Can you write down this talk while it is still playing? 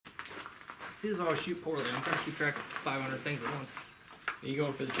See, this is always shoot poorly. I'm trying to keep track of 500 things at once. Are you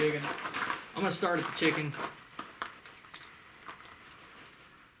going for the chicken? I'm gonna start at the chicken.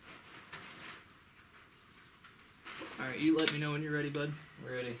 Alright, you let me know when you're ready, bud.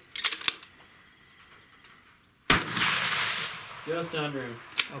 Ready. Just under him.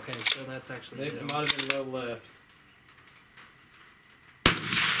 Okay, so that's actually It might have been low left.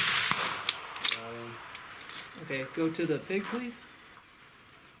 Got him. Okay, go to the pig, please.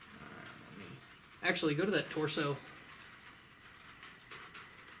 Alright, let me... Actually, go to that torso.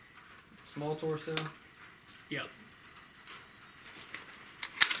 Small torso? Yep.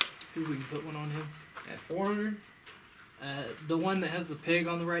 See if we can put one on him. At 400? The one that has the pig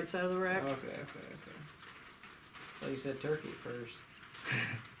on the right side of the rack. Okay. I thought you said turkey at first.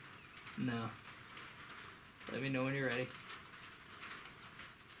 No. Let me know when you're ready.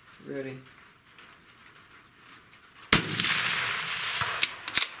 Ready.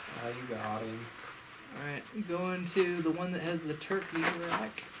 Oh, you got him. Alright, go into the one that has the turkey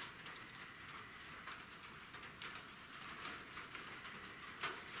rack.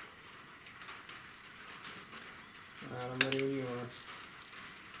 Alright, I'm ready when you are.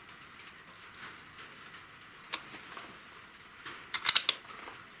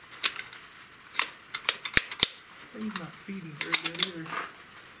 He's not feeding very good either.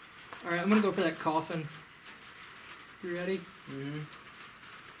 Alright, I'm gonna go for that coffin. You ready? Mm-hmm.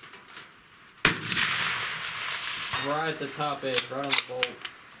 Right at the top edge, right on the bolt.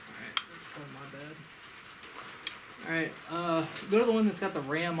 Alright, that's probably my bad. Alright, go to the one that's got the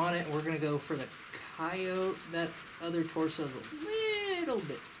ram on it. We're gonna go for the coyote. That other torso is a little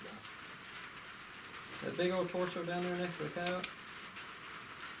bit small. That big old torso down there next to the coyote?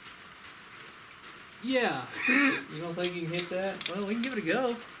 Yeah. You don't think you can hit that? Well, we can give it a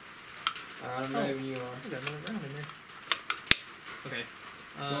go. Alright, I'm ready when you are. Still got another round in there. Okay.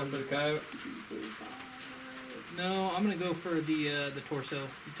 Going for the coyote? No, I'm gonna go for the torso.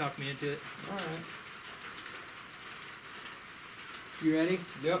 You talked me into it. Alright. You ready?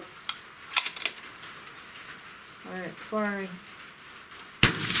 Yep. Alright, firing.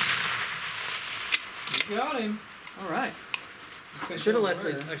 You got him. Alright. I should have left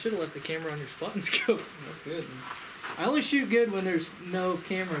the camera on your spot and scope. That's good. I only shoot good when there's no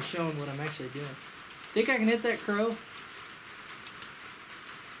camera showing what I'm actually doing. Think I can hit that crow?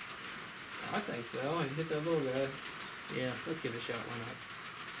 I think so. I hit that little guy. Yeah, let's give it a shot. Why not?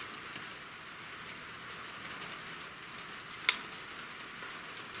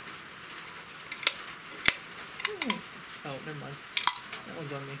 Oh, never mind. That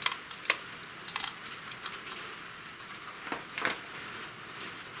one's on me.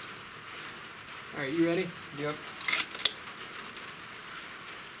 Alright, you ready? Yep.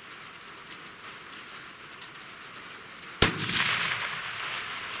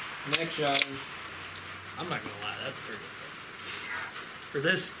 Next shot. I'm not gonna lie, that's pretty impressive. For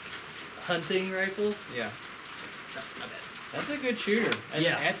this hunting rifle? Yeah. Not bad. That's a good shooter.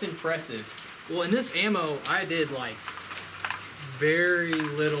 That's impressive. Well, in this ammo, I did like very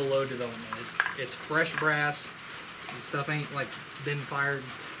little load development. It's fresh brass. The stuff ain't like been fired.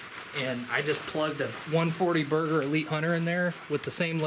 And I just plugged a 140 Berger Elite Hunter in there with the same